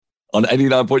On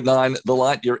 89.9 The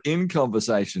Light, you're in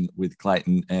conversation with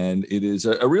Clayton, and it is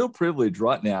a real privilege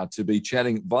right now to be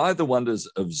chatting via the wonders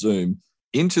of Zoom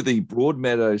into the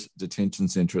Broadmeadows Detention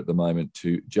Centre at the moment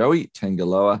to Joey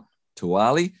Tagalowa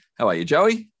Taualii. How are you,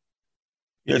 Joey?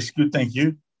 Yes, good, thank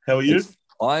you. How are you?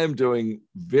 I am doing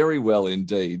very well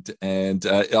indeed, and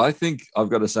I think I've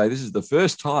got to say this is the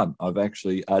first time I've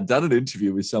actually done an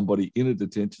interview with somebody in a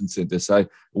detention centre, so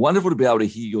wonderful to be able to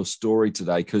hear your story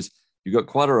today because you've got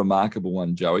quite a remarkable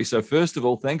one, Joey. So first of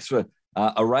all, thanks for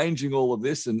arranging all of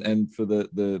this and for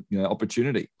the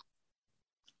opportunity.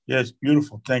 Yes,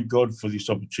 beautiful. Thank God for this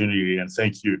opportunity, and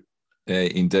thank you.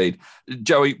 Indeed.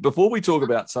 Joey, before we talk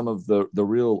about some of the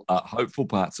real hopeful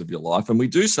parts of your life, and we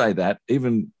do say that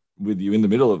even with you in the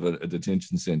middle of a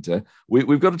detention centre,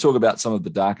 we've got to talk about some of the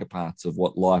darker parts of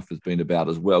what life has been about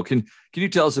as well. Can you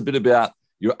tell us a bit about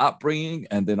your upbringing,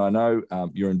 and then I know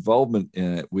your involvement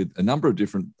with a number of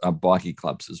different bikie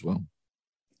clubs as well?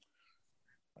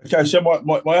 Okay, so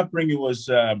my upbringing was,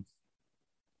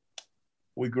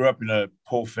 we grew up in a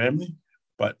poor family,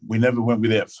 but we never went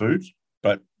without food,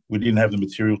 but we didn't have the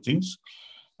material things.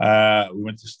 We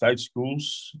went to state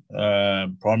schools,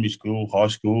 primary school, high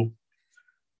school.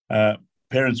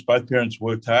 Both parents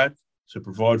worked hard to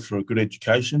provide for a good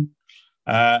education,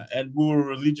 and we were a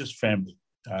religious family.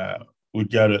 We'd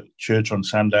go to church on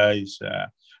Sundays. And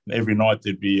every night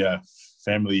there'd be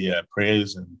family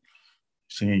prayers and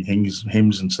singing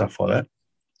hymns and stuff like that.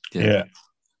 Yeah.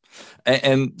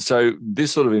 And so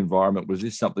this sort of environment, was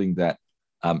this something that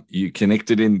you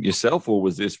connected in yourself, or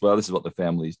was this, well, this is what the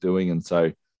family's doing, and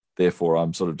so therefore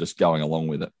I'm sort of just going along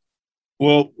with it?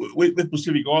 Well, with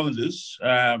Pacific Islanders,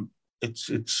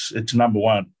 it's number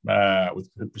one with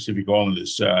the Pacific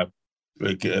Islanders.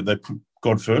 They put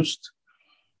God first.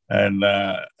 And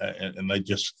they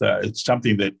just, it's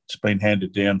something that's been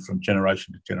handed down from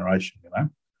generation to generation,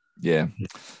 Yeah.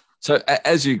 So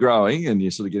as you're growing and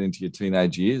you sort of get into your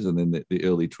teenage years and then the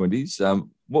early 20s,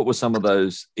 what were some of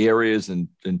those areas and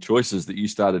choices that you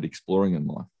started exploring in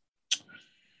life?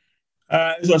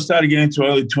 As I started getting into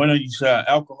early 20s,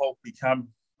 alcohol became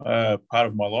part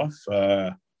of my life.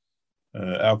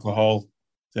 Alcohol,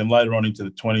 then later on into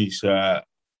the 20s,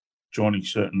 joining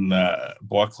certain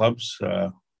bike clubs.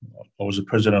 I was the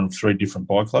president of 3 different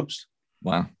bike clubs.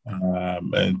 Wow.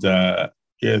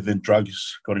 Then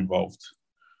drugs got involved.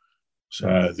 So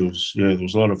there was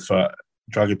a lot of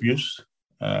drug abuse.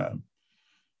 And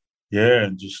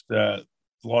just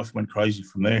life went crazy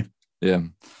from there. Yeah.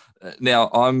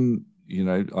 Now I'm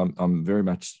very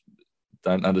much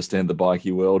don't understand the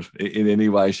bikie world in any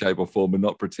way, shape or form, and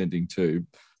not pretending to.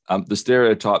 The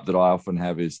stereotype that I often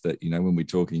have is that, when we're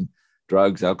talking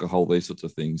drugs, alcohol, these sorts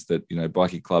of things, that,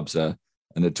 bikie clubs are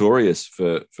notorious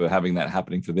for having that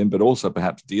happening for them, but also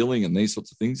perhaps dealing and these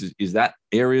sorts of things. Is that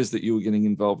areas that you were getting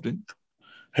involved in?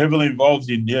 Heavily involved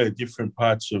in, different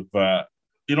parts of,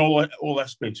 all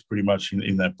aspects pretty much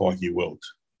in that bikie world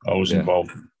I was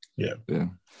involved in. Yeah.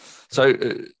 So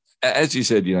as you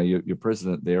said, you're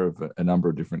president there of a number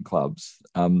of different clubs.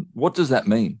 What does that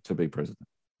mean to be president?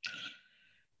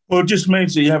 Well, it just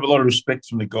means that you have a lot of respect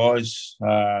from the guys.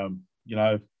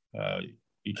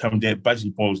 You come down,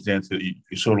 basically boils down to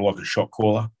you're sort of like a shot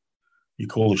caller. You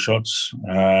call the shots.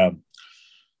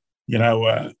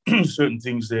 Certain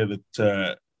things there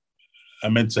that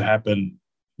are meant to happen,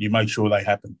 you make sure they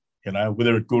happen,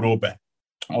 whether it's good or bad,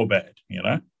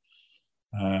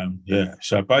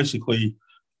 So basically,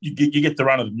 you get the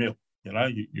run of the mill,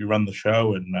 you run the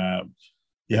show, and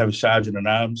you have a sergeant at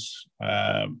arms,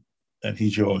 and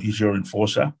he's your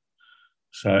enforcer.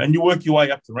 So, and you work your way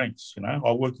up the ranks.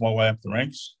 I worked my way up the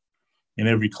ranks in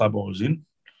every club I was in.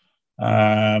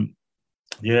 And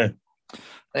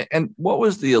what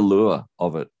was the allure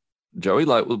of it, Joey?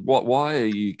 Like,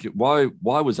 why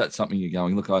was that something you're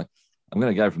going, look, I'm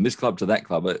going to go from this club to that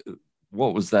club?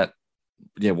 What was that?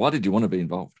 Yeah, why did you want to be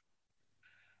involved?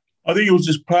 I think it was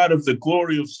just part of the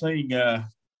glory of seeing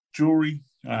jewelry,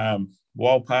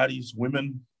 wild parties,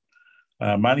 women,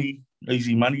 money,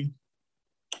 easy money,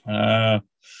 and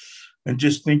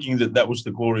just thinking that was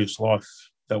the glorious life.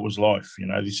 That was life.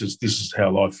 This is how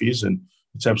life is, and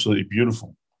it's absolutely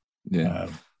beautiful. Yeah.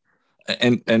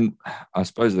 And I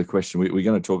suppose the question, we're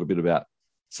going to talk a bit about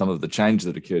some of the change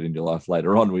that occurred in your life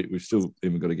later on. We've still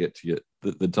even got to get to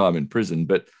the time in prison,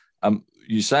 but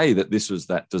you say that this was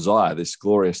that desire, this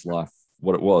glorious life,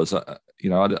 what it was. I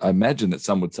imagine that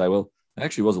some would say, well, it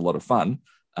actually was a lot of fun.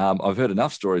 I've heard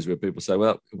enough stories where people say,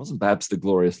 well, it wasn't perhaps the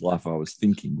glorious life I was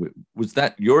thinking. Was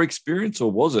that your experience,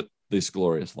 or was it this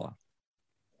glorious life?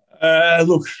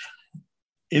 Look,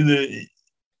 in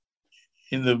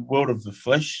the world of the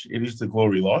flesh, it is the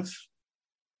glory life.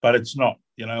 but it's not.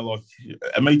 Like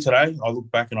me today, I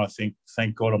look back and I think,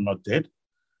 thank God I'm not dead,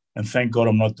 and thank God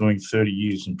I'm not doing 30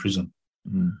 years in prison.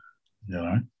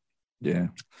 Yeah.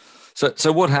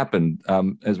 So what happened?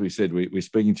 As we said, we're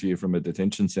speaking to you from a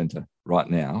detention centre right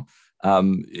now.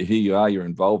 Here you are. You're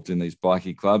involved in these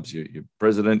bikie clubs. You're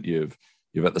president. You've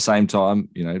at the same time,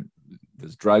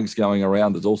 there's drugs going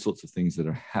around. There's all sorts of things that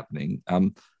are happening.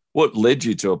 What led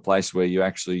you to a place where you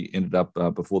actually ended up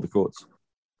before the courts?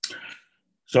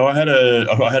 So I had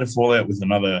a fallout with a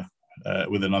member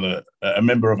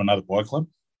of another bike club,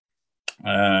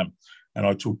 and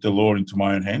I took the law into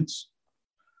my own hands.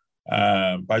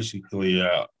 Basically,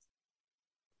 I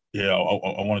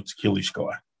wanted to kill this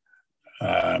guy,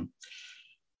 but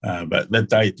that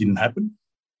day it didn't happen,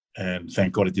 and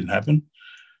thank God it didn't happen.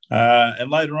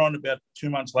 And later on, about 2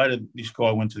 months later, this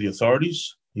guy went to the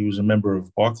authorities. He was a member of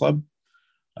a bike club,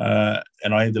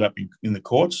 and I ended up in the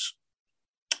courts.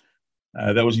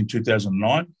 That was in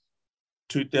 2009.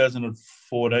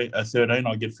 2013,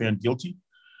 I get found guilty,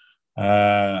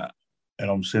 and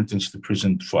I'm sentenced to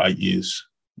prison for 8 years.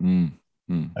 And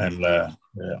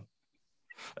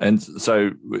and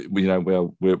so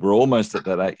we're almost at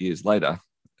that 8 years later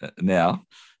now.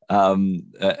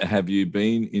 Have you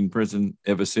been in prison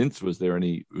ever since?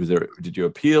 Did you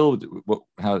appeal?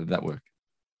 How did that work?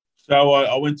 So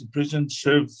I went to prison,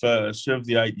 served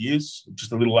the 8 years,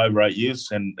 just a little over 8 years,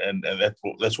 and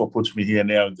that's what puts me here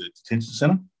now in the detention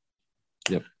centre.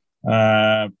 Yep.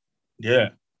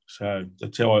 So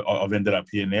that's how I've ended up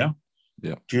here now.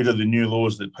 Yeah. Due to the new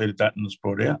laws that Peter Dutton has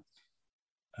brought out.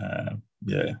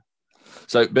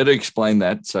 So better explain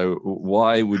that. So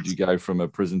why would you go from a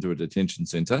prison to a detention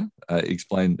centre?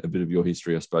 Explain a bit of your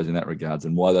history, I suppose, in that regards,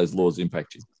 and why those laws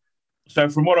impact you. So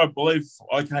from what I believe,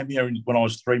 I came here when I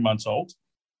was 3 months old,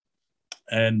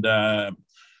 and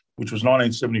which was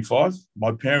 1975.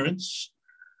 My parents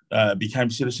became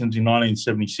citizens in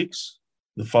 1976,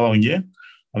 the following year.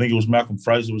 I think it was Malcolm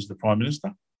Fraser was the Prime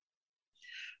Minister.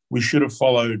 We should have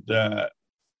fallen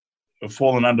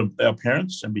under our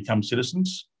parents and become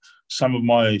citizens. Some of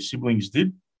my siblings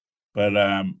did, but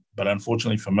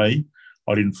unfortunately for me,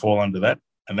 I didn't fall under that.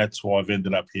 And that's why I've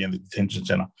ended up here in the detention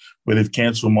centre, where they've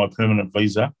cancelled my permanent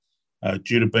visa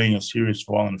due to being a serious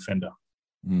violent offender.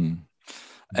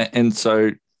 And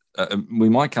so we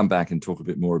might come back and talk a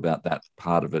bit more about that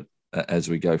part of it as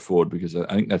we go forward, because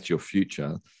I think that's your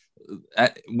future.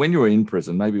 When you were in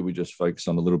prison, maybe we just focus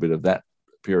on a little bit of that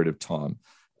period of time.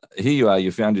 Here you are,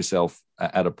 you found yourself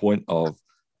at a point of,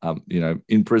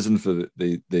 in prison for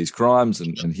these crimes,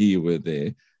 and here you were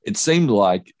there. It seemed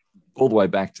like all the way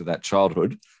back to that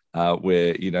childhood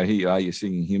where, here you are, you're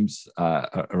singing hymns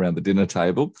around the dinner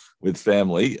table with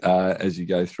family as you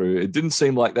go through. It didn't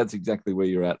seem like that's exactly where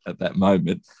you're at that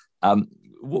moment.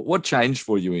 What changed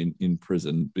for you in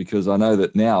prison? Because I know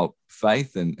that now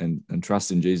faith and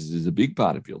trust in Jesus is a big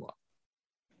part of your life.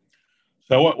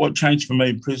 So what changed for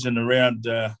me in prison around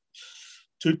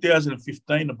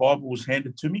 2015, the Bible was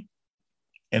handed to me,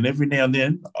 and every now and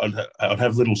then I'd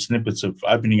have little snippets of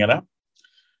opening it up,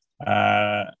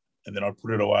 and then I'd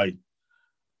put it away.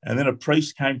 And then a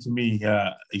priest came to me.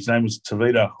 His name was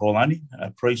Tagalowa,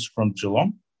 a priest from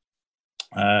Geelong.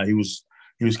 He was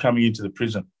coming into the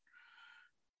prison,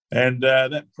 and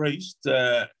that priest,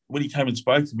 when he came and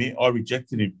spoke to me, I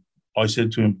rejected him. I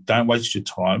said to him, "Don't waste your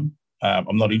time.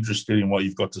 I'm not interested in what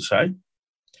you've got to say."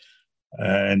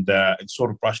 And it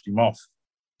sort of brushed him off.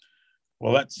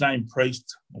 Well, that same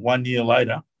priest, 1 year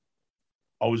later,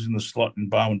 I was in the slot in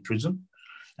Barwon prison,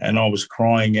 and I was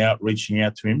crying out, reaching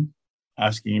out to him,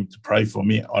 asking him to pray for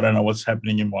me. I don't know what's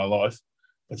happening in my life,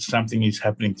 but something is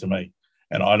happening to me,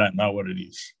 and I don't know what it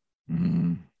is.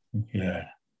 Yeah.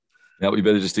 Now, we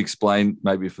better just explain,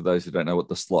 maybe for those who don't know, what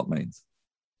the slot means.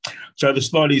 So the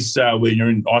slot is when you're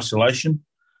in isolation,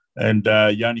 and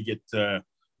you only get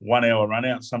 1 hour run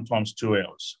out, sometimes 2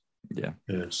 hours. Yeah.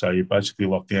 So you're basically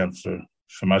locked down for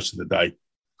most of the day.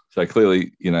 So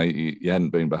clearly, you hadn't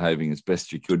been behaving as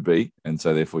best you could be, and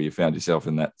so therefore you found yourself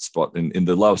in that spot, in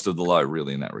the lowest of the low,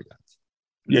 really, in that regard.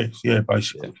 Yes,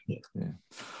 basically. Yeah.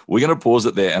 We're going to pause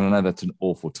it there, and I know that's an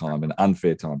awful time, an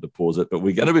unfair time to pause it, but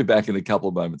we're going to be back in a couple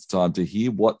of moments' time to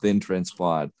hear what then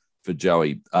transpired for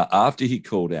Joey after he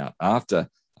called out, after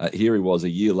here he was a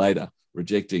year later,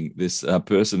 rejecting this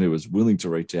person who was willing to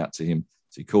reach out to him.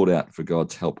 So he called out for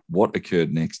God's help. What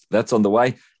occurred next? That's on the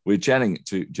way. We're chatting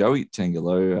to Joey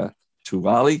Tagalowa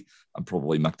Taualii. I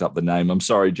probably mucked up the name. I'm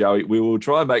sorry, Joey. We will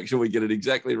try and make sure we get it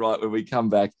exactly right when we come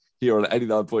back here on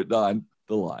 89.9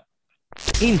 The Light.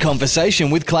 In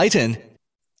conversation with Clayton.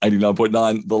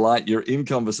 89.9 The Light. You're in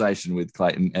conversation with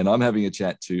Clayton, and I'm having a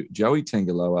chat to Joey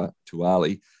Tagalowa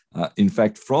Taualii. in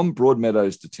fact, from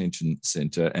Broadmeadows Detention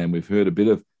Centre, and we've heard a bit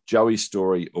of Joey's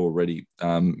story already,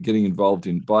 getting involved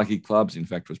in bikie clubs, in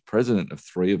fact, was president of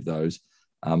 3 of those,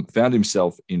 found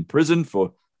himself in prison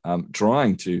for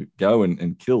trying to go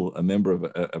and kill a member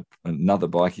of another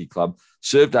bikie club,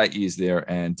 served 8 years there,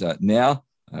 and now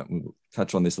we'll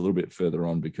touch on this a little bit further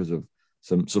on because of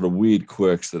some sort of weird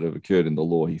quirks that have occurred in the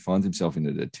law. He finds himself in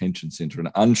a detention centre and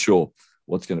unsure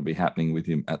what's going to be happening with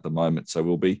him at the moment. So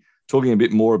we'll be talking a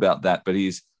bit more about that, but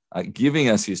he's giving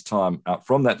us his time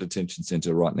from that detention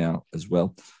centre right now as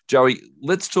well. Joey,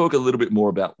 let's talk a little bit more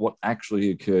about what actually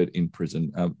occurred in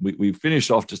prison. We finished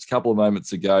off just a couple of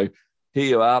moments ago. Here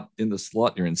you are in the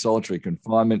slot, you're in solitary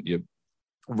confinement, you're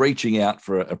reaching out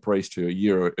for a priest who a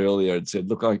year earlier had said,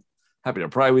 look, I'm happy to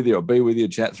pray with you or be with you,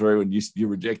 chat through, and you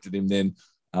rejected him then.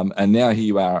 And now here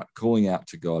you are calling out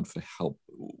to God for help.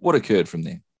 What occurred from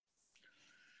there?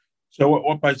 So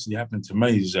what basically happened to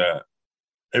me is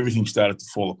everything started to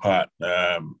fall apart.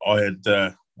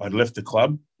 I'd left the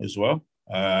club as well.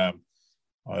 I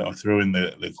threw in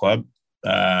the club.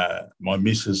 My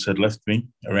missus had left me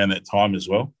around that time as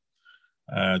well.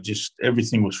 Just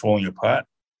everything was falling apart.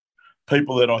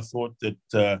 People that I thought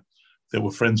that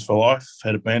were friends for life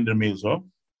had abandoned me as well,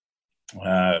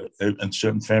 and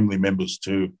certain family members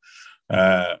too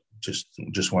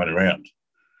just weren't around.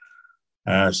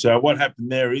 So what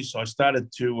happened there is I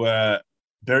started to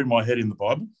bury my head in the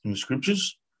Bible, in the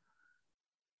scriptures.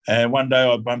 And one day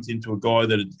I bumped into a guy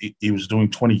that he was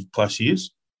doing 20 plus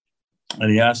years.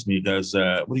 And he asked me, he goes,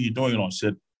 what are you doing? And I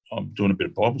said, I'm doing a bit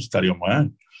of Bible study on my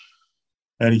own.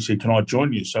 And he said, can I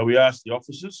join you? So we asked the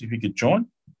officers if he could join.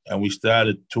 And we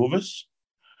started 2 of us.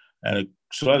 And it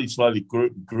slowly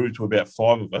grew to about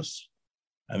 5 of us.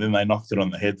 And then they knocked it on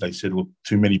the head. They said, look,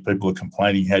 too many people are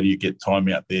complaining. How do you get time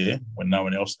out there when no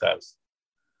one else does?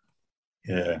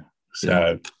 Yeah.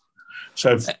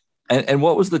 And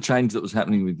what was the change that was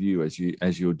happening with you as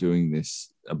you were doing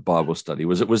this Bible study?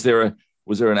 Was there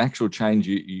an actual change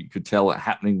you could tell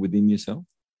happening within yourself?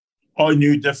 I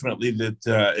knew definitely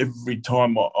that every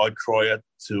time I'd cry out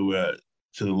to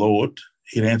the Lord,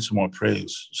 He'd answer my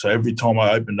prayers. So every time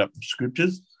I opened up the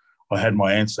scriptures, I had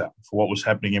my answer for what was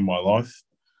happening in my life,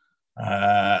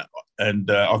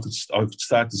 and I could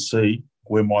start to see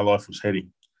where my life was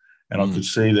heading, and I could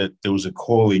see that there was a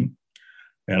calling.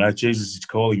 Jesus is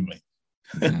calling me.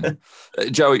 Yeah.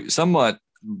 Joey, some might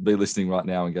be listening right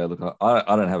now and go, look,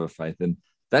 I don't have a faith. And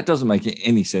that doesn't make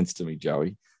any sense to me,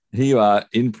 Joey. Here you are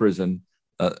in prison.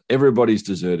 Everybody's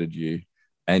deserted you.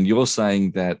 And you're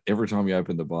saying that every time you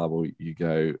open the Bible, you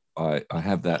go, I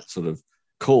have that sort of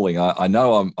calling. I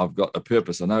know I've got a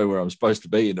purpose. I know where I'm supposed to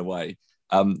be in a way.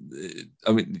 I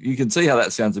mean, you can see how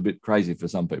that sounds a bit crazy for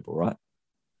some people, right?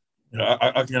 Yeah,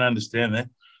 I can understand that.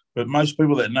 But most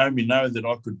people that know me know that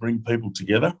I could bring people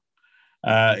together.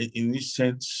 In this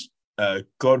sense,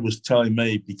 God was telling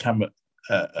me, become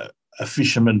a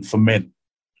fisherman for men.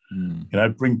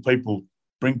 Bring people,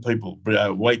 wake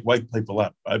people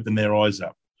up, open their eyes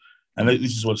up. And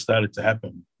this is what started to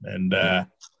happen. And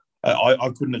I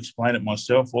couldn't explain it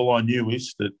myself. All I knew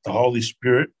is that the Holy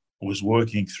Spirit was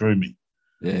working through me.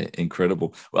 Yeah,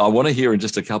 incredible. Well, I want to hear in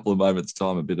just a couple of moments'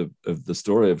 time a bit of the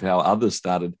story of how others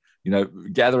started,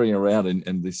 gathering around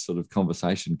and this sort of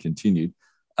conversation continued.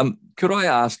 Could I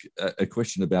ask a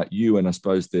question about you and I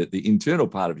suppose the internal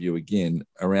part of you again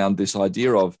around this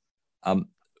idea of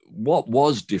what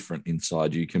was different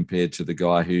inside you compared to the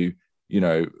guy who,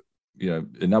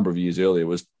 a number of years earlier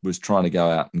was trying to go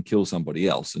out and kill somebody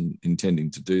else and intending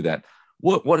to do that?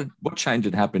 What change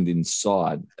had happened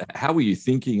inside? How were you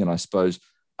thinking and I suppose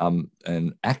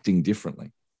and acting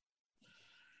differently?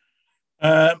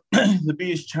 The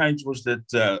biggest change was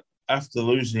that after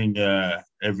losing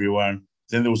everyone,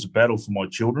 then there was a battle for my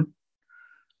children.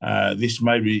 This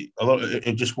made me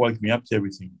it just woke me up to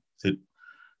everything. That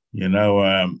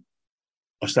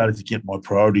I started to get my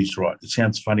priorities right. It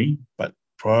sounds funny, but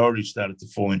priorities started to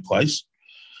fall in place.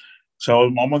 So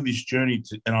I'm on this journey,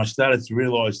 and I started to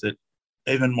realise that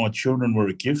even my children were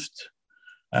a gift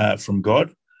from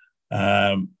God.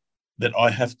 That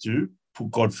I have to put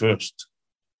God first.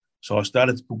 So I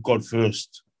started to put God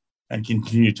first, and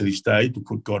continue to this day to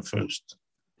put God first.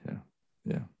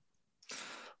 Yeah.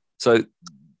 So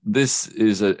this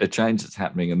is a change that's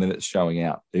happening, and then it's showing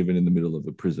out even in the middle of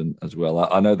a prison as well.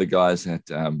 I know the guys at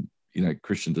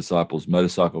Christian Disciples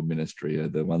Motorcycle Ministry are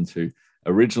the ones who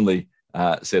originally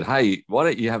said, "Hey, why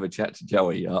don't you have a chat to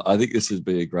Joey? I think this would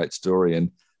be a great story,"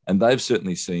 and they've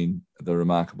certainly seen the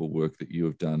remarkable work that you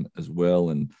have done as well.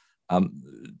 And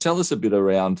tell us a bit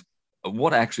around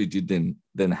what actually did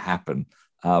then happen.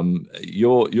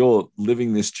 You're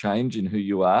living this change in who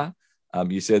you are.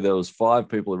 You said there was 5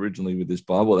 people originally with this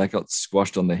Bible. That got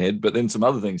squashed on the head, but then some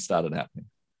other things started happening.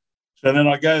 So then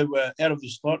I go out of the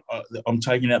slot. I'm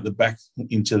taking out the back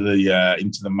into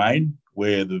the main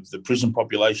where the prison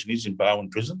population is in Barwon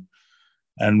Prison,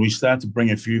 and we start to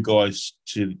bring a few guys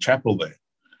to the chapel there.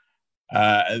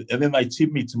 And then they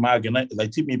tip me to Margaret. They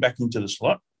tip me back into the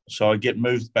slot, so I get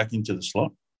moved back into the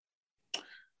slot.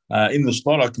 In the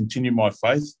slot, I continue my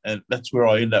faith, and that's where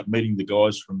I end up meeting the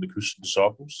guys from the Christian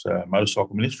Disciples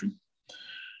motorcycle ministry.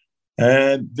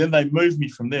 And then they moved me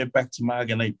from there back to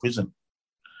Margaret Prison.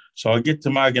 So I get to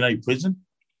Margaret Prison,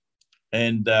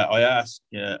 and I asked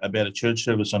about a church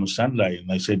service on a Sunday, and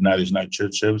they said, no, there's no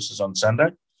church services on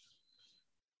Sunday.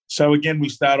 So again, we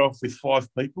start off with 5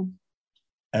 people,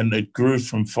 and it grew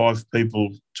from 5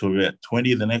 people to about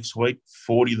 20 the next week,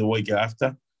 40 the week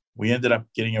after. We ended up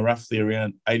getting roughly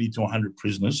around 80 to 100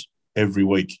 prisoners every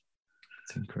week.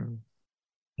 That's incredible.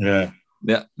 Yeah.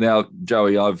 Now,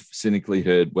 Joey, I've cynically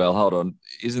heard, well, hold on,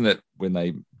 isn't it when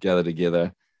they gather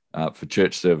together for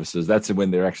church services, that's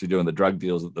when they're actually doing the drug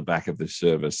deals at the back of the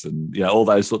service and all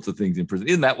those sorts of things in prison?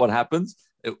 Isn't that what happens?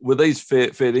 Were these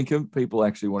fair income people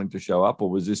actually wanting to show up, or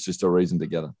was this just a reason to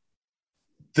gather?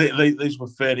 These were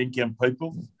fair income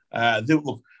people. There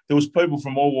was people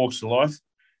from all walks of life,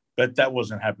 but that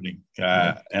wasn't happening. We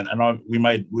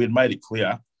had made it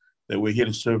clear that we're here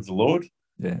to serve the Lord.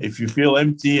 Yeah. If you feel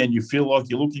empty and you feel like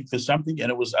you're looking for something, and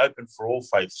it was open for all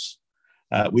faiths.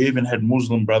 We even had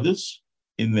Muslim brothers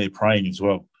in there praying as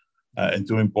well and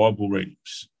doing Bible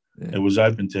readings. Yeah. It was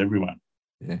open to everyone.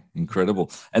 Yeah, incredible.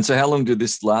 And so how long did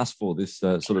this last for, this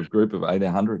sort of group of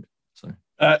 800? So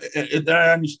it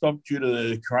only stopped due to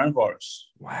the coronavirus.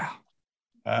 Wow.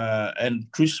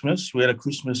 And Christmas, we had a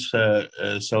Christmas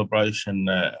celebration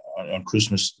on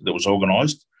Christmas that was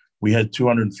organised. We had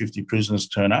 250 prisoners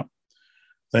turn up.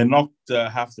 They knocked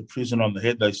half the prison on the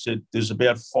head. They said there's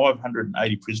about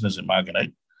 580 prisoners at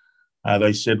Margaret.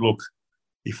 They said, look,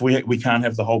 if we can't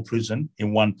have the whole prison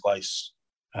in one place,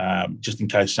 just in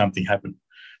case something happened.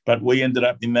 But we ended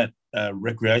up in that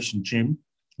recreation gym.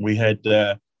 We had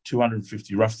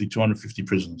roughly 250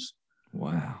 prisoners.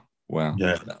 Wow.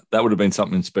 Yeah. That would have been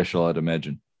something special, I'd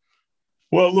imagine.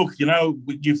 Well, look,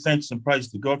 we give thanks and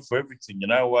praise to God for everything.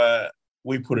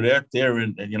 We put it out there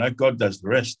and God does the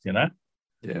rest,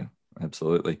 Yeah,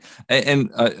 absolutely. And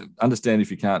I understand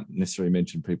if you can't necessarily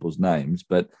mention people's names,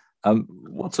 but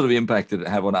what sort of impact did it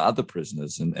have on other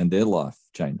prisoners and their life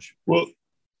change? Well,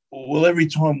 every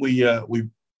time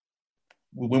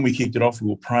when we kicked it off, we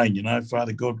were praying,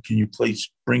 Father God, can you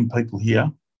please bring people here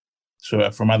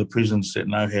from other prisons that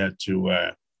know how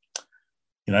to,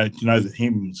 to know the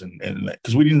hymns and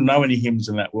because we didn't know any hymns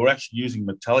in that. We were actually using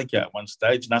Metallica at one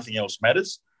stage. Nothing else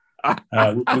matters.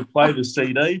 We played the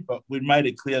CD, but we made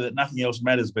it clear that nothing else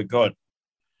matters but God.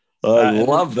 I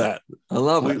love that. I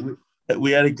love it.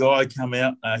 We had a guy come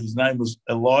out. His name was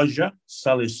Elijah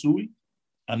Salesui,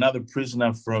 another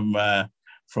prisoner from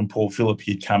Port Phillip.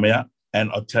 He'd come out, and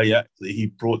I tell you, he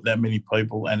brought that many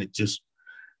people, and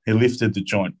he lifted the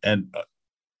joint. And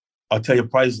I tell you,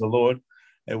 praise the Lord.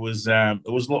 It was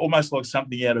almost like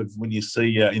something out of when you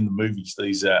see in the movies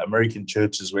these American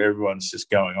churches where everyone's just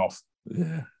going off.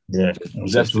 Yeah, it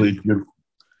was absolutely beautiful.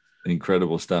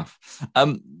 Incredible stuff.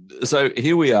 So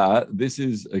here we are. This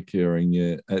is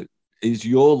occurring. Is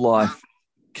your life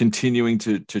continuing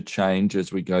to change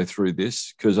as we go through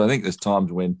this? Because I think there's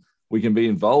times when we can be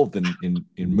involved in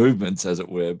movements, as it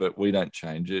were, but we don't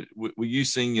change it. Were you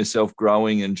seeing yourself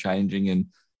growing and changing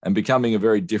and becoming a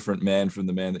very different man from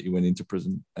the man that you went into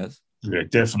prison as? Yeah,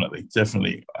 definitely.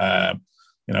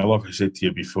 Like I said to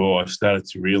you before, I started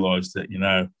to realise that,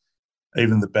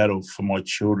 even the battle for my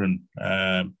children,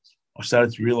 I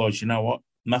started to realise, what?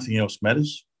 Nothing else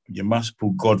matters. You must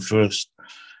put God first.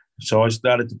 So I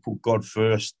started to put God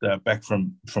first back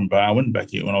from Barwon, back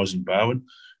when I was in Barwon.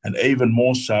 And even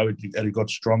more so, it got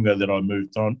stronger that I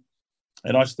moved on.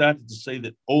 And I started to see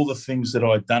that all the things that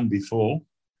I'd done before,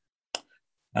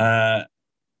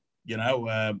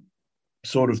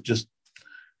 sort of just,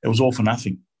 it was all for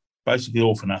nothing, basically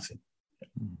all for nothing.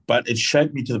 But it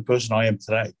shaped me to the person I am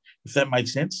today, if that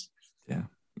makes sense. Yeah.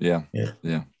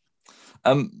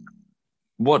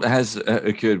 What has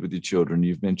occurred with your children?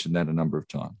 You've mentioned that a number of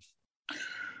times.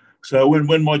 So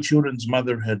when my children's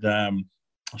mother had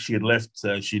left,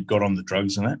 she'd got on the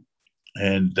drugs and that.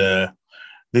 And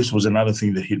this was another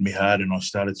thing that hit me hard. And I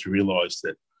started to realise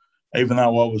that even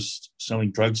though I was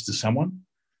selling drugs to someone,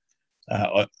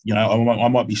 I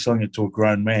might be selling it to a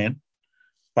grown man,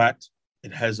 but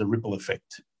it has a ripple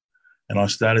effect. And I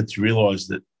started to realise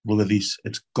that, look at this,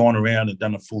 it's gone around and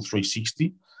done a full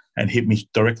 360 and hit me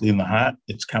directly in the heart.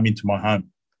 It's come into my home.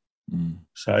 Mm.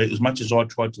 So as much as I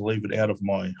tried to leave it out of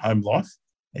my home life,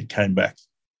 it came back.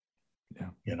 Yeah.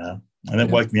 You know, and that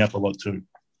woke me up a lot too.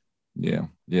 Yeah,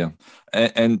 yeah.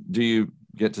 And do you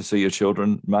get to see your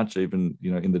children much, even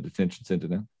in the detention centre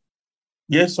now?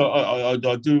 Yes, I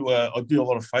do. I do a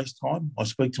lot of FaceTime. I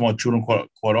speak to my children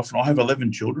quite often. I have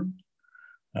 11 children,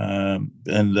 and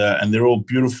they're all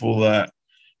beautiful,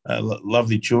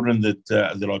 lovely children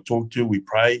that I talk to. We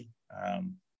pray.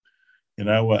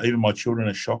 Even my children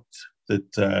are shocked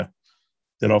that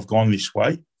I've gone this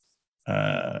way.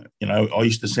 I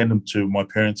used to send them to my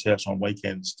parents' house on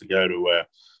weekends to go to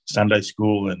Sunday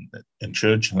school and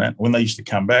church and that. When they used to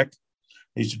come back,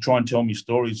 they used to try and tell me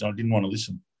stories, and I didn't want to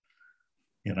listen.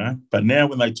 But now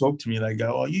when they talk to me, they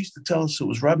go, "Oh, you used to tell us it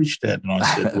was rubbish, Dad." And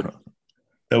I said, "Well,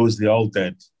 that was the old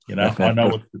Dad. I know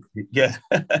what." Yeah.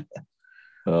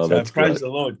 Oh, So that's praise great. the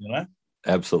Lord.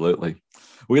 Absolutely.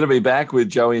 We're going to be back with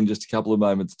Joey in just a couple of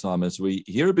moments' time as we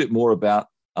hear a bit more about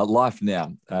life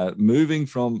now, moving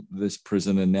from this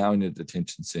prison and now in a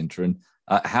detention centre. And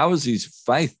how is his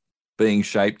faith being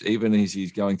shaped even as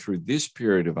he's going through this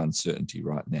period of uncertainty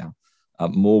right now?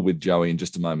 More with Joey in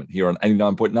just a moment here on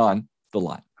 89.9 The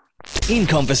Light. In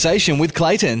conversation with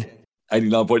Clayton.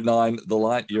 89.9 The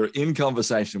Light. You're in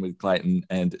conversation with Clayton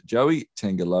and Joey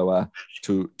Tagalowa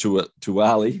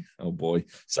Taualii. Oh, boy.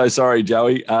 So sorry,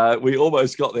 Joey. We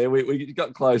almost got there. We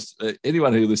got close.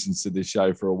 Anyone who listens to this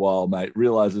show for a while, mate,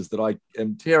 realizes that I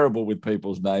am terrible with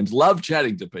people's names. Love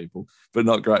chatting to people, but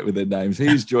not great with their names.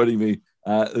 He's joining me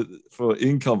for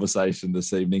In Conversation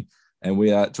this evening, and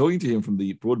we are talking to him from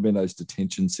the Broadmeadows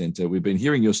Detention Centre. We've been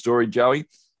hearing your story, Joey.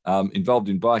 Involved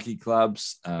in bikie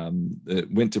clubs,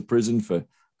 went to prison for,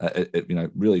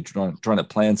 really trying to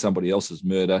plan somebody else's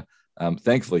murder.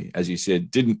 Thankfully, as you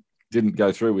said, didn't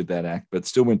go through with that act, but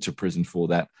still went to prison for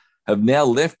that. Have now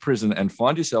left prison and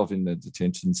find yourself in the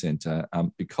detention centre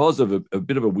because of a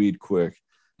bit of a weird quirk.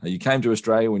 You came to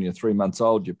Australia when you're 3 months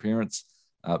old. Your parents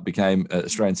became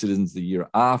Australian citizens the year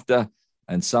after,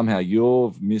 and somehow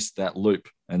you've missed that loop.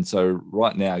 And so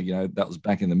right now, that was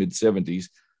back in the mid-'70s.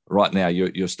 Right now,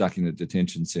 you're stuck in a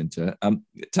detention centre.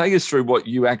 Take us through what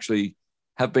you actually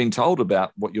have been told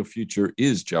about what your future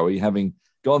is, Joey, having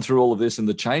gone through all of this and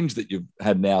the change that you've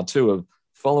had now too of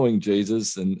following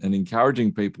Jesus and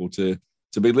encouraging people to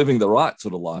be living the right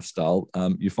sort of lifestyle.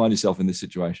 You find yourself in this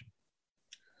situation.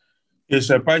 Yeah,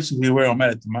 so basically where I'm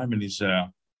at the moment is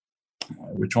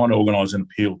we're trying to organise an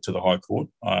appeal to the High Court.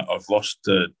 I've lost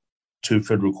 2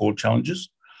 federal court challenges.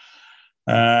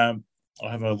 I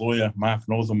have a lawyer, Mark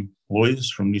Northam Lawyers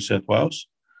from New South Wales,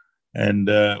 and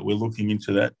we're looking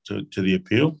into that to the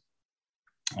appeal.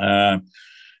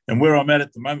 And where I'm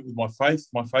at the moment with my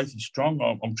faith is strong.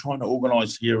 I'm trying to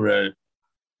organise here a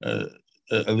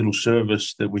little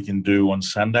service that we can do on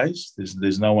Sundays.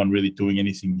 There's no one really doing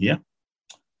anything here,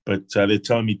 but they're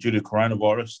telling me due to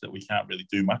coronavirus that we can't really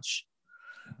do much.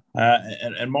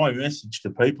 And my message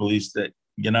to people is that,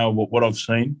 what I've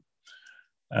seen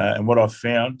and what I've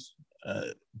found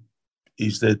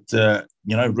is that,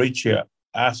 reach out,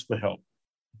 ask for help,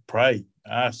 pray,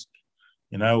 ask.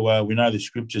 We know the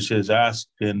scripture says ask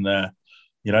and,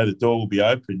 the door will be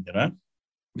open,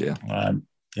 Yeah.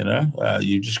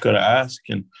 You just got to ask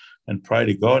and pray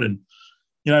to God and,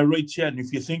 reach out. And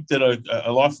if you think that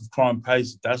a life of crime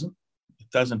pays, it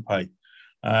doesn't pay.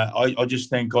 I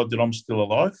just thank God that I'm still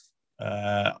alive.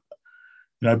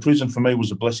 Prison for me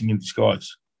was a blessing in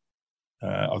disguise.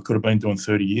 I could have been doing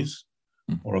 30 years.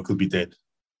 Or I could be dead.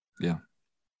 Yeah.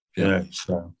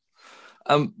 So,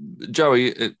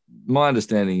 Joey, my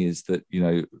understanding is that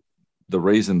the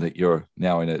reason that you're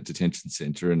now in a detention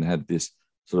centre and had this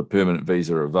sort of permanent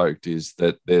visa revoked is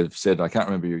that they've said, I can't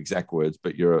remember your exact words,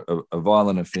 but you're a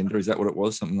violent offender. Is that what it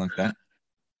was? Something like that?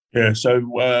 Yeah.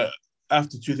 So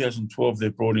after 2012, they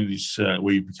brought in this.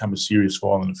 We become a serious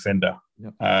violent offender.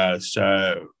 Yep.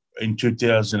 So in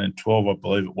 2012, I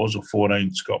believe it was, or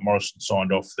 14, Scott Morrison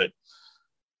signed off that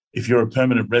if you're a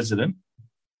permanent resident,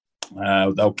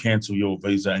 they'll cancel your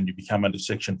visa and you become under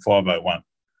Section 501,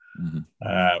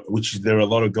 which is there are a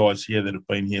lot of guys here that have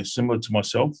been here similar to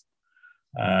myself,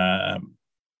 and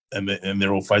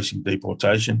they're all facing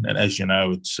deportation. And as you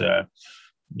know, it's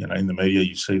in the media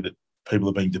you see that people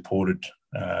are being deported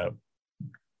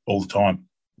all the time.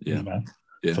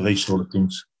 For these sort of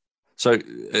things. So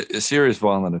a serious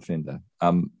violent offender.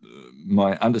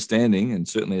 My understanding, and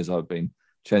certainly as I've been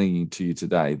chatting to you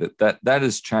today, that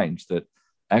has changed. That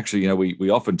actually, we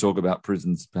often talk about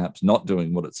prisons perhaps not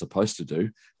doing what it's supposed to do,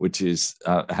 which is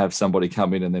have somebody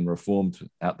come in and then reformed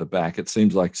out the back. It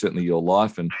seems like certainly your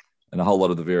life and a whole lot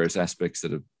of the various aspects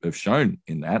that have shown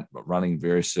in that, running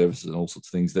various services and all sorts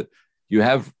of things, that you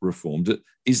have reformed it.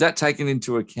 Is that taken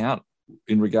into account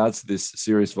in regards to this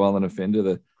serious violent offender,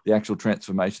 the actual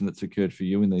transformation that's occurred for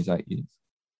you in these 8 years?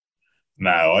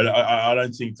 No, I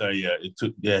don't think they. It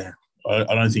took. Yeah,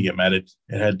 I don't think it mattered.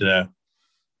 It had.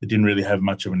 It didn't really have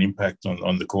much of an impact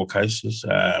on the court cases.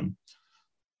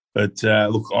 But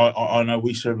look, I know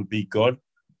we serve a big God,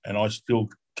 and I still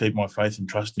keep my faith and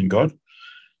trust in God.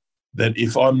 That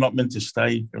if I'm not meant to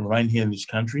stay and remain here in this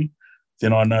country,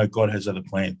 then I know God has other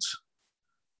plans.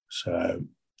 So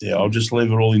yeah, I'll just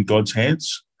leave it all in God's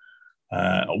hands.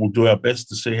 We'll do our best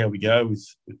to see how we go with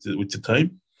the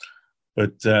team,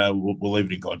 but we'll leave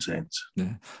it in God's hands.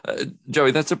 Yeah,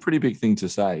 Joey, that's a pretty big thing to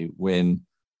say when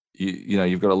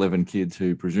you've got 11 kids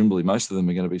who presumably most of them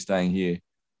are going to be staying here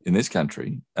in this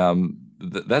country.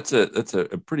 That's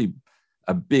a pretty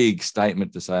big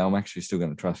statement to say. I'm actually still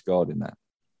going to trust God in that.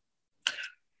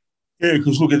 Yeah,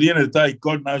 because look, at the end of the day,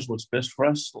 God knows what's best for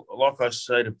us. Like I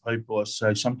say to people, I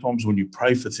say sometimes when you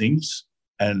pray for things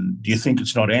and you think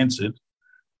it's not answered,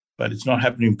 but it's not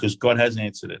happening because God has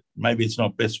answered it. Maybe it's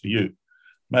not best for you.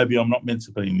 Maybe I'm not meant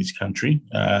to be in this country.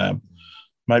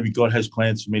 Maybe God has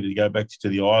plans for me to go back to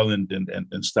the island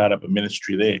and start up a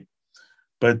ministry there.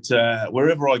 But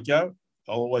wherever I go,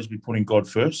 I'll always be putting God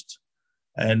first.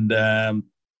 And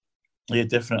yeah,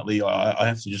 definitely, I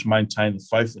have to just maintain the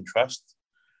faith and trust.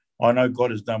 I know God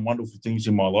has done wonderful things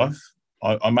in my life.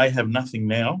 I may have nothing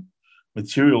now,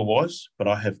 material-wise, but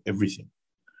I have everything,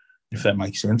 if that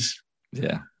makes sense.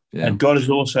 Yeah. And God has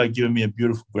also given me a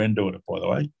beautiful granddaughter, by the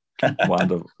way.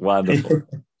 Wonderful.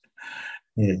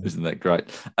 Yeah. Isn't that great?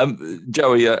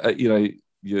 Joey,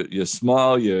 your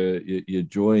smile, your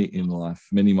joy in life,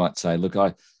 many might say, look,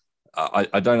 I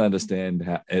don't understand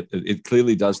how it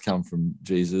clearly does come from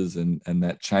Jesus and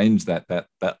that change, that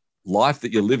life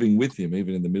that you're living with him,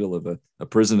 even in the middle of a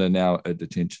prison and now a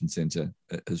detention centre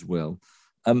as well.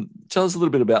 Tell us a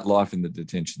little bit about life in the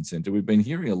detention centre. We've been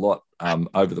hearing a lot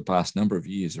over the past number of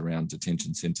years around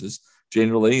detention centres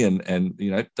generally, and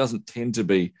it doesn't tend to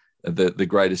be the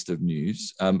greatest of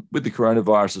news. With the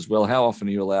coronavirus as well, how often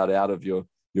are you allowed out of your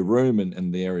room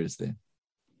and the areas there?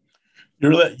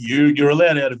 You're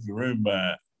allowed out of your room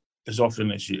as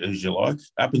often as you like,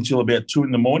 up until about 2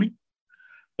 a.m.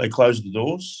 They close the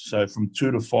doors. So from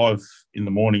 2 to 5 in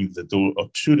the morning, or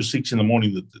 2 to 6 in the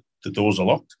morning, the doors are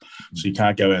locked, so you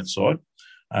can't go outside.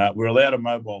 We're allowed a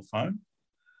mobile phone.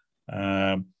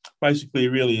 Basically,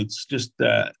 really, it's just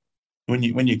when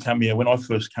you come here. When I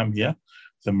first come here,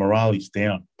 the morale is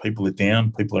down. People are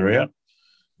down. People are out.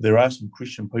 There are some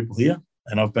Christian people here,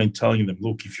 and I've been telling them,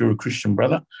 look, if you're a Christian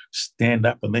brother, stand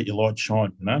up and let your light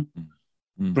shine.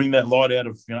 Bring that light out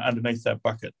of underneath that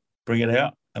bucket. Bring it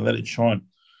out and let it shine.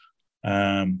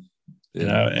 And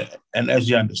as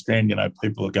you understand,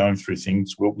 people are going through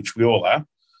things, which we all are.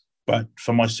 But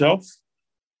for myself,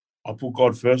 I put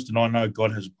God first, and I know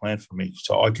God has a plan for me.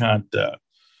 So I can't.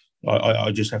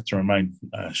 I just have to remain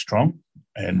strong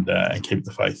and keep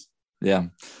the faith. Yeah,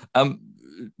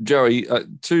 Joey,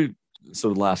 2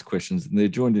 sort of last questions, and they're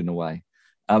joined in a way.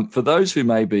 For those who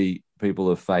may be people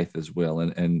of faith as well,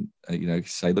 and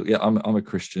say, look, yeah, I'm a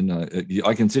Christian.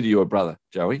 I consider you a brother,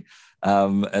 Joey.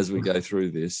 As we go through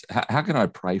this, how can I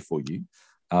pray for you?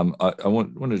 I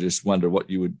want to just wonder what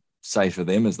you would say for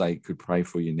them as they could pray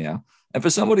for you now. And for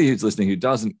somebody who's listening who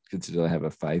doesn't consider they have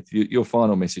a faith, your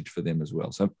final message for them as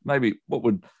well. So maybe what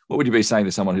would you be saying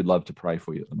to someone who'd love to pray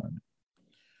for you at the moment?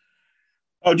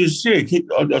 I'd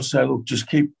say, look, just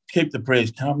keep the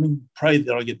prayers coming. Pray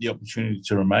that I get the opportunity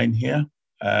to remain here.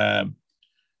 I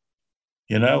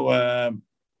have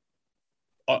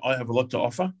a lot to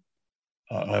offer.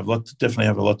 I definitely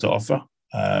have a lot to offer,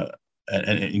 and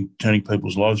in turning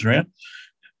people's lives around,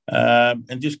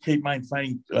 and just keep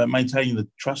maintaining the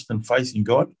trust and faith in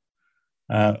God.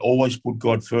 Always put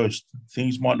God first.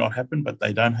 Things might not happen, but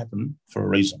they don't happen for a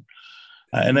reason.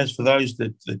 And as for those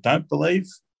that don't believe,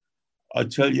 I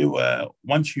tell you,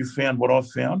 once you've found what I've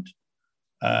found,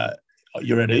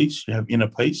 you're at ease. You have inner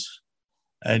peace,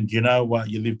 and you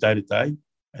live day to day,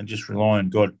 and just rely on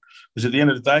God. Because at the end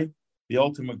of the day, the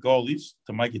ultimate goal is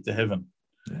to make it to heaven.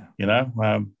 Yeah.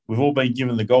 We've all been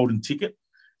given the golden ticket.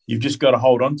 You've just got to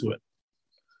hold on to it.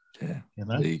 Yeah.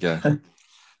 There you go.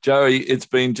 Joey, it's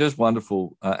been just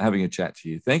wonderful having a chat to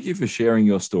you. Thank you for sharing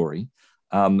your story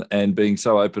and being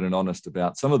so open and honest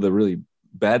about some of the really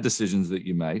bad decisions that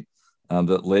you made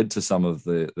that led to some of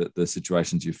the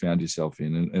situations you found yourself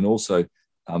in, and also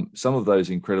some of those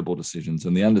incredible decisions,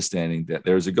 and the understanding that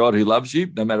there is a God who loves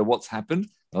you no matter what's happened.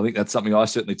 I think that's something I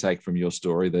certainly take from your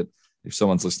story, that if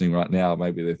someone's listening right now,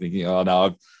 maybe they're thinking, oh,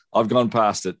 no, I've gone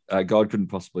past it. God couldn't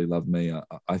possibly love me.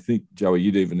 I think, Joey,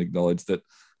 you'd even acknowledge that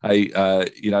hey,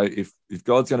 if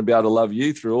God's going to be able to love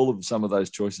you through all of some of those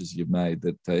choices you've made,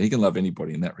 that he can love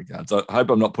anybody in that regard. So I hope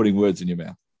I'm not putting words in your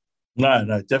mouth.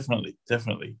 No, definitely.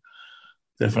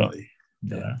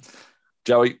 Yeah.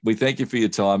 Joey, we thank you for your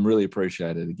time. Really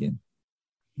appreciate it again.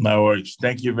 No worries.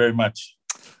 Thank you very much.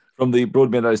 From the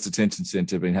Broadmeadows Detention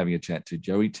Centre, been having a chat to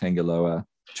Joey Tagalowa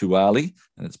Taualii,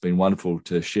 and it's been wonderful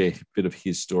to share a bit of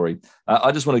his story.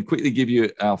 I just want to quickly give you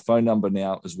our phone number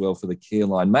now as well for the care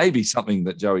line. Maybe something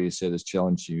that Joey has said has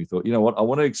challenged you. You thought, you know what, I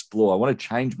want to explore. I want to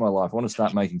change my life. I want to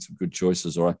start making some good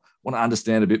choices, or I want to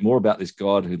understand a bit more about this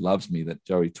God who loves me that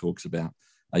Joey talks about.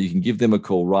 You can give them a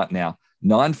call right now,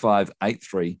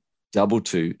 9583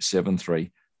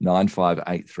 2273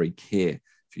 9583 CARE.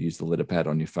 If you use the letter pad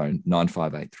on your phone,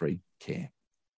 9583 CARE.